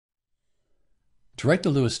To write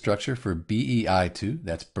the Lewis structure for BeI2,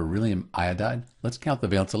 that's beryllium iodide, let's count the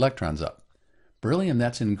valence electrons up. Beryllium,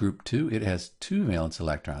 that's in group 2, it has 2 valence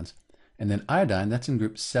electrons. And then iodine, that's in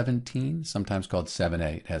group 17, sometimes called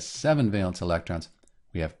 7A. It has 7 valence electrons.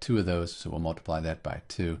 We have 2 of those, so we'll multiply that by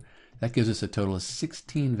 2. That gives us a total of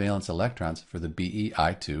 16 valence electrons for the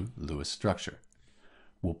BeI2 Lewis structure.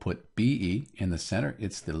 We'll put Be in the center,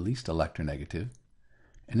 it's the least electronegative,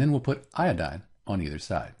 and then we'll put iodine on either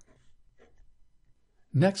side.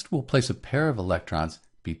 Next, we'll place a pair of electrons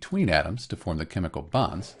between atoms to form the chemical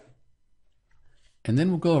bonds, and then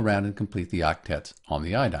we'll go around and complete the octets on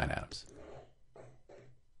the iodine atoms.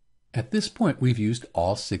 At this point, we've used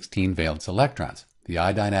all 16 valence electrons. The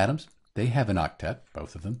iodine atoms, they have an octet,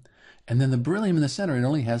 both of them, and then the beryllium in the center, it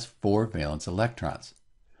only has 4 valence electrons.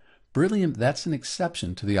 Beryllium, that's an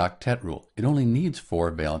exception to the octet rule. It only needs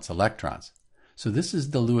 4 valence electrons. So this is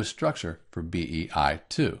the Lewis structure for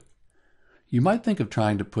BeI2. You might think of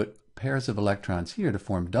trying to put pairs of electrons here to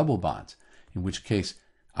form double bonds, in which case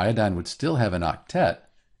iodine would still have an octet,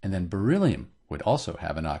 and then beryllium would also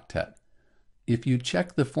have an octet. If you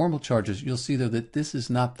check the formal charges, you'll see though that this is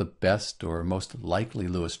not the best or most likely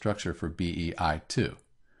Lewis structure for BeI2.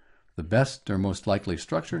 The best or most likely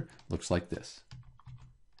structure looks like this.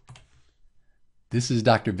 This is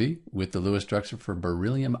Dr. B with the Lewis structure for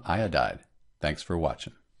beryllium iodide. Thanks for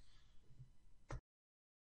watching.